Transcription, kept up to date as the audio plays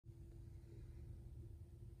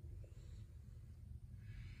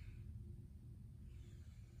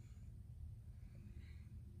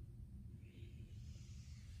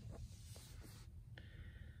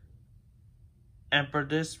And for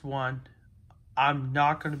this one, I'm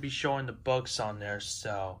not going to be showing the books on there,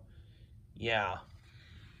 so yeah.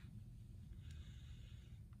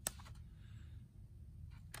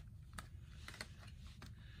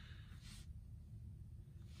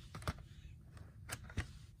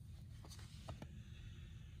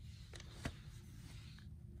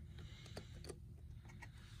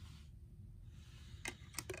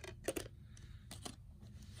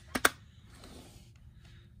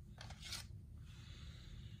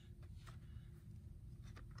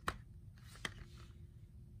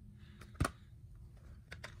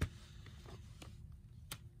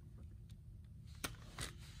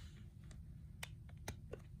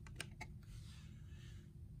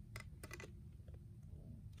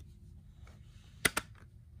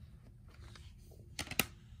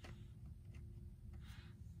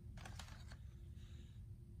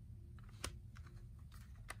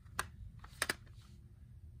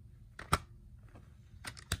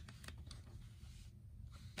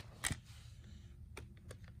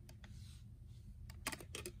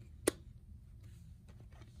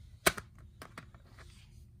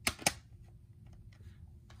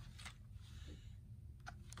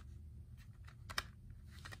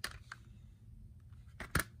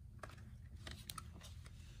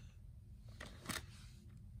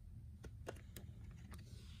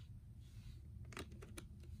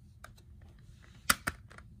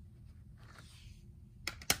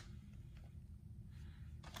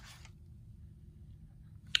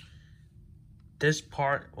 This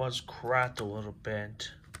part was cracked a little bit,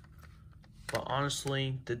 but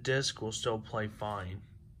honestly, the disc will still play fine.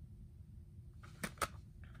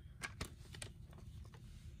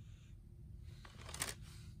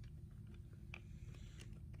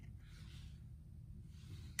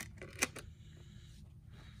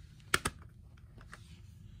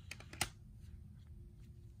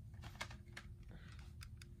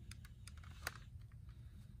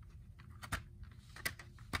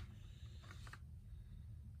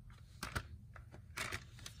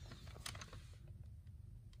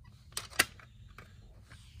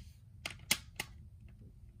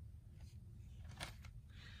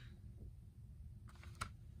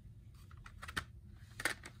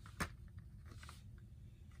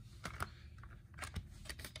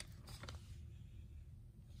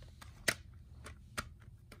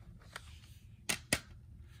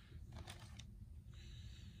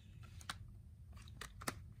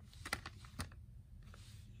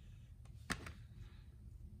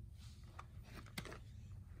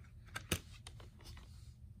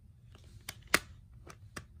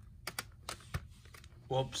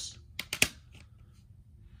 Whoops.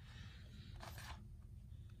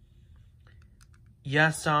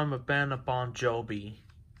 Yes, I'm a fan of Bon Jovi.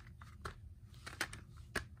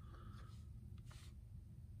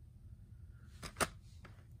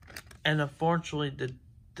 And unfortunately,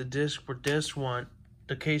 the disc for this one,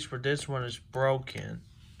 the case for this one is broken.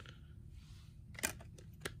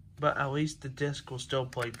 But at least the disc will still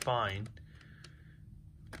play fine.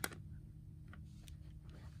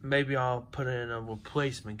 Maybe I'll put it in a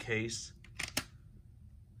replacement case.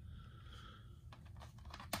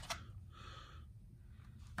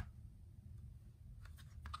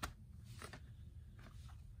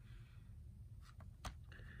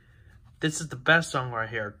 This is the best song right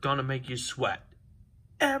here, Gonna Make You Sweat.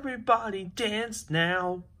 Everybody dance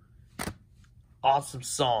now. Awesome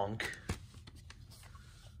song.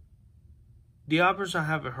 The others I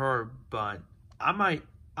haven't heard, but I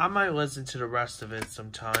might listen to the rest of it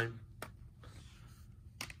sometime.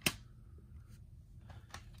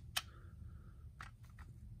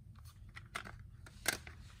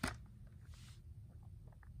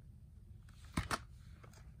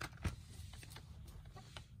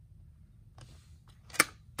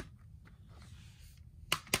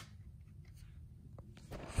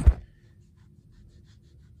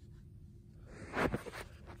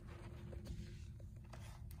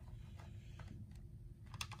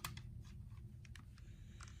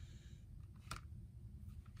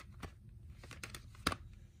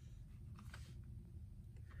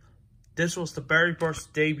 This was the very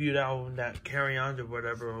first debut album that Carrie Underwood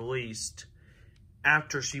ever released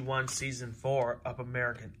after she won season 4 of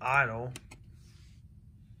American Idol.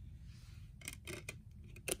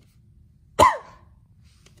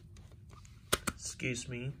 Excuse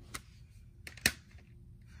me.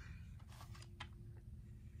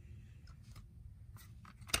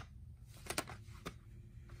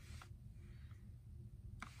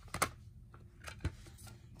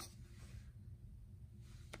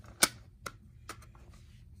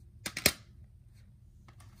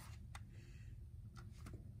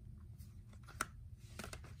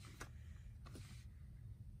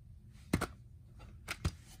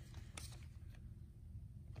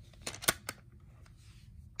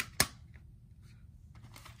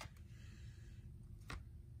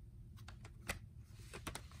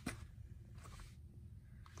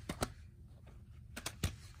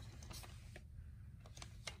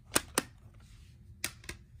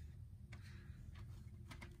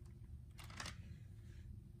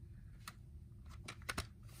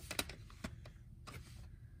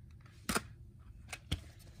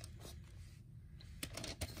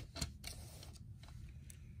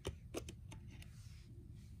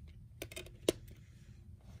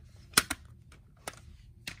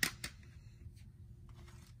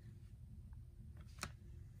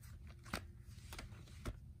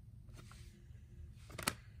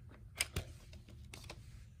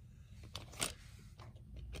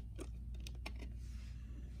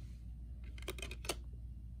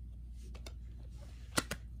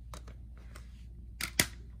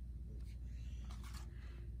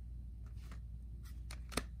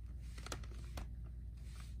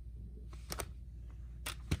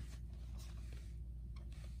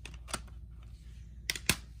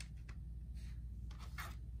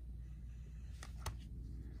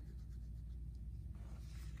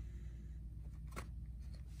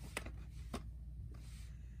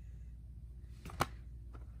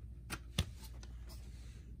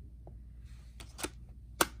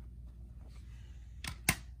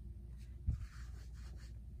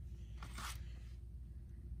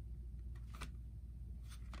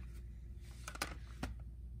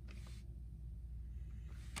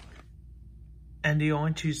 And the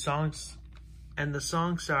only two songs, and the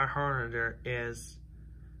songs that I heard on there is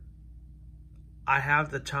I Have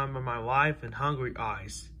the Time of My Life and Hungry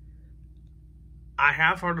Eyes. I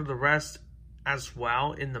have heard of the rest as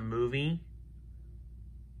well in the movie,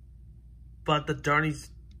 but the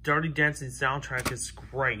Dirty Dancing soundtrack is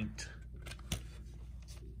great.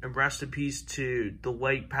 And rest in peace to the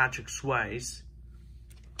late Patrick Swayze,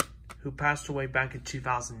 who passed away back in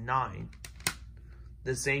 2009,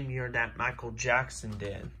 the same year that Michael Jackson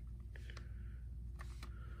did.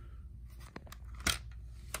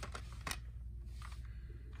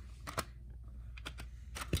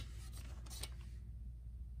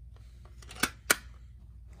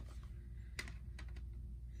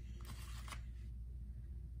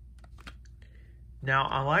 Now,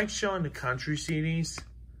 I like showing the country CDs,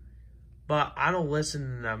 but I don't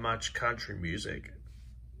listen to that much country music,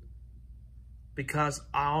 because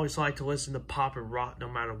I always like to listen to pop and rock no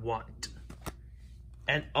matter what,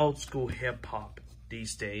 and old school hip hop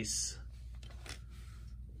these days.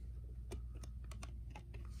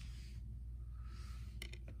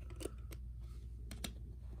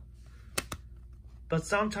 But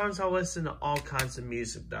sometimes I listen to all kinds of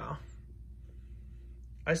music though.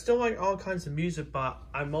 I still like all kinds of music, but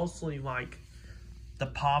I mostly like the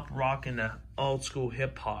pop, rock, and the old school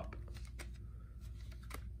hip hop.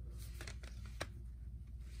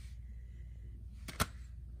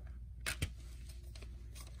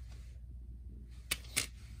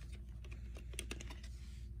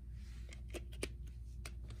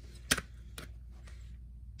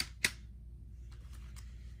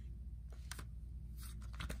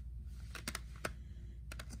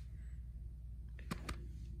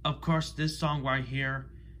 Of course, this song right here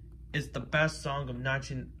is the best song of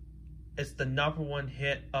it's the #1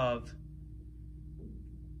 hit of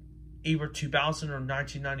either 2000 or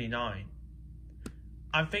 1999.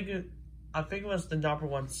 I think it was the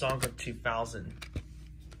 #1 song of 2000.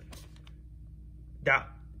 That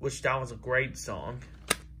was a great song.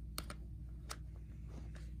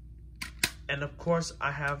 And of course,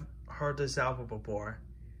 I have heard this album before,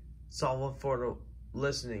 so I'll look forward to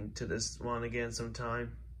listening to this one again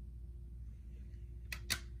sometime.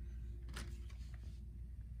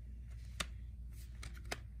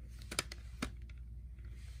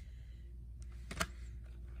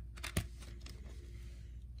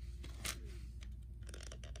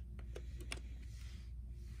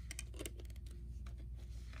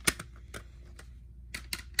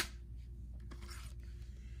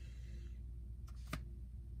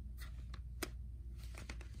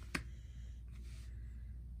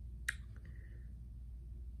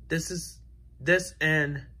 This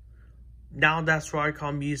and Now That's What I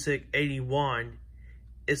Call Music 81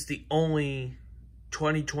 is the only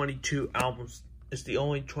 2022 albums. It's the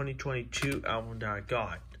only 2022 album that I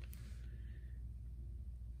got.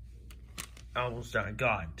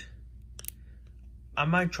 I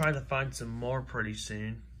might try to find some more pretty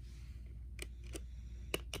soon,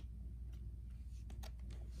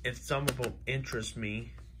 if some of them interest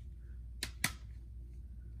me.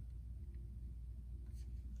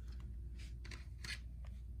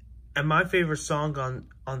 And my favorite song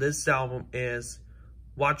on this album is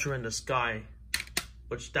Watcher in the Sky,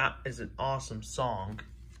 which that is an awesome song.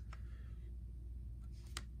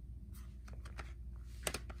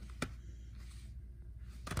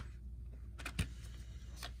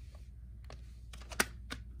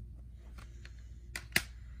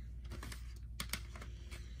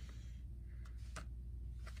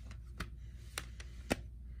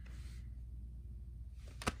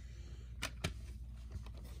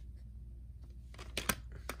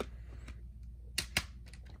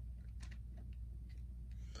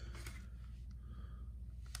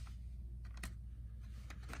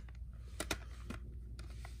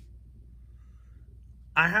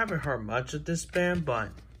 I haven't heard much of this band,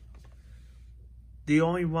 but the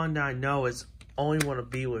only one that I know is Only Want to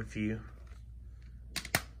Be With You.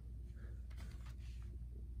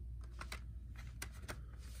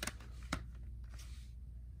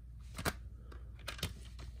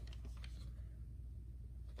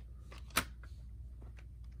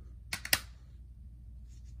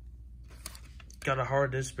 Gotta hurry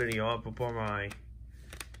this video up before my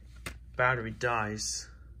battery dies.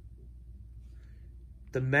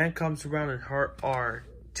 The Man Comes Around and Her are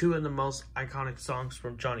two of the most iconic songs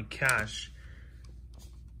from Johnny Cash.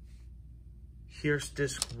 Here's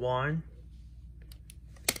disc 1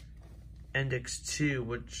 and disc 2,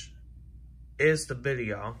 which is the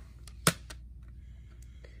video.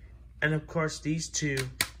 And of course, these two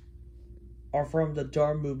are from the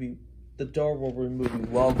Darwin movie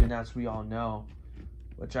Logan, as we all know,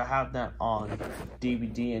 which I have that on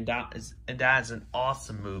DVD, and that is an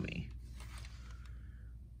awesome movie.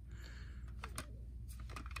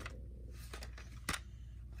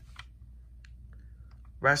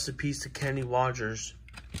 Rest in peace to Kenny Rogers,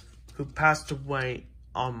 who passed away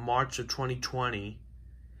on March of 2020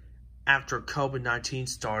 after COVID-19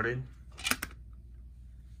 started.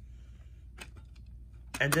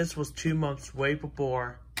 And this was 2 months way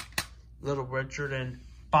before Little Richard and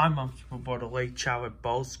 5 months before the late Chadwick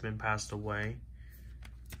Boseman passed away.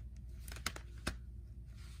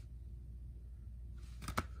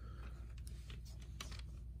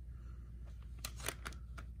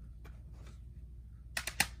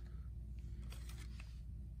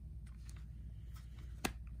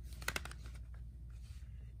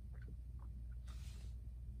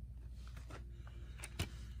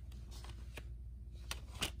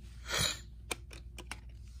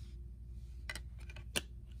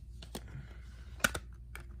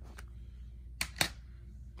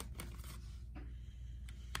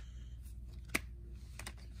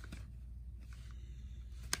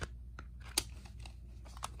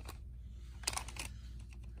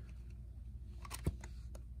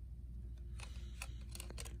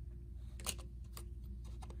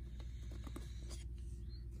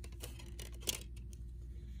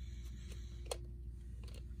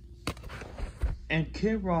 And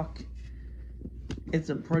Kid Rock is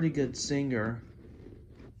a pretty good singer.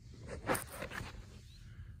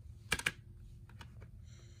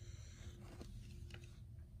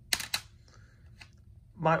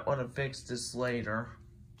 Might want to fix this later.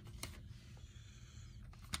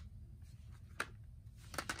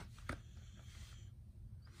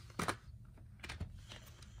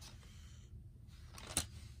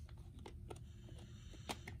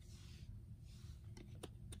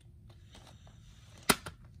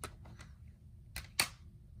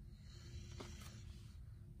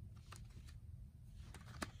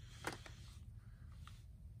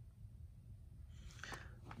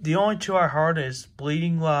 The only two I heard is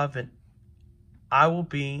Bleeding Love and I Will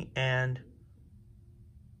Be, and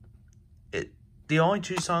the only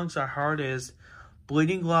two songs I heard is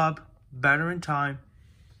Bleeding Love, Better in Time,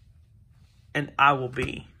 and I Will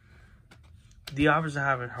Be. The others I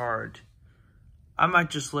haven't heard. I might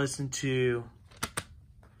just listen to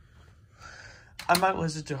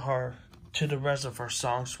the rest of her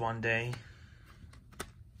songs one day.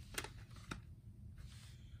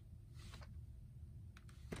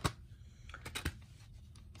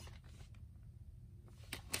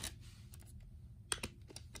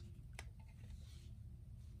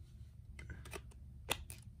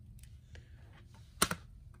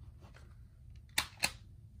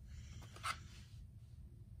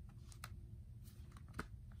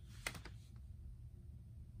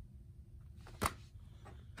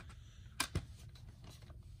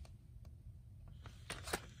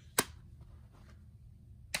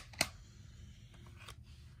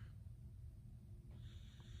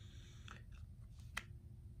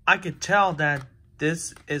 I could tell that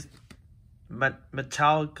this is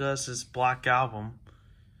Metallica's Black Album.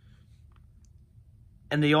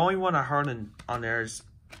 And the only one I heard on there is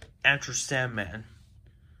Enter Sandman.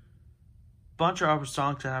 Bunch of other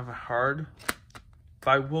songs I haven't heard, but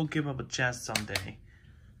I will give them a chance someday.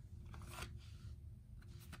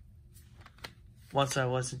 Once I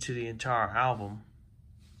listen to the entire album.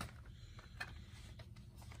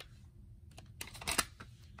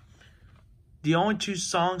 The only two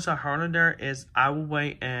songs I heard in there is I Will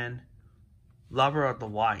Wait and Lover of the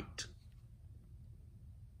White.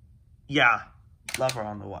 Yeah, Lover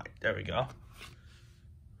on the White. There we go.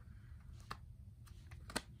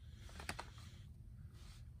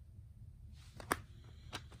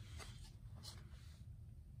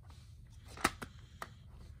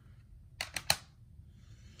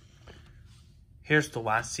 Here's the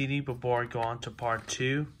last CD before I go on to part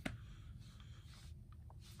 2.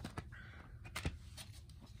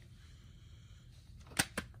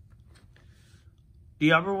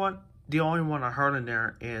 The only one I heard in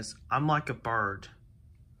there is I'm Like a Bird.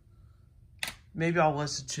 Maybe I'll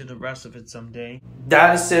listen to the rest of it someday.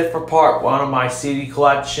 That is it for part 1 of my CD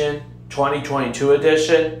collection, 2022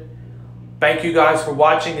 edition. Thank you guys for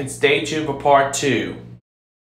watching and stay tuned for part 2.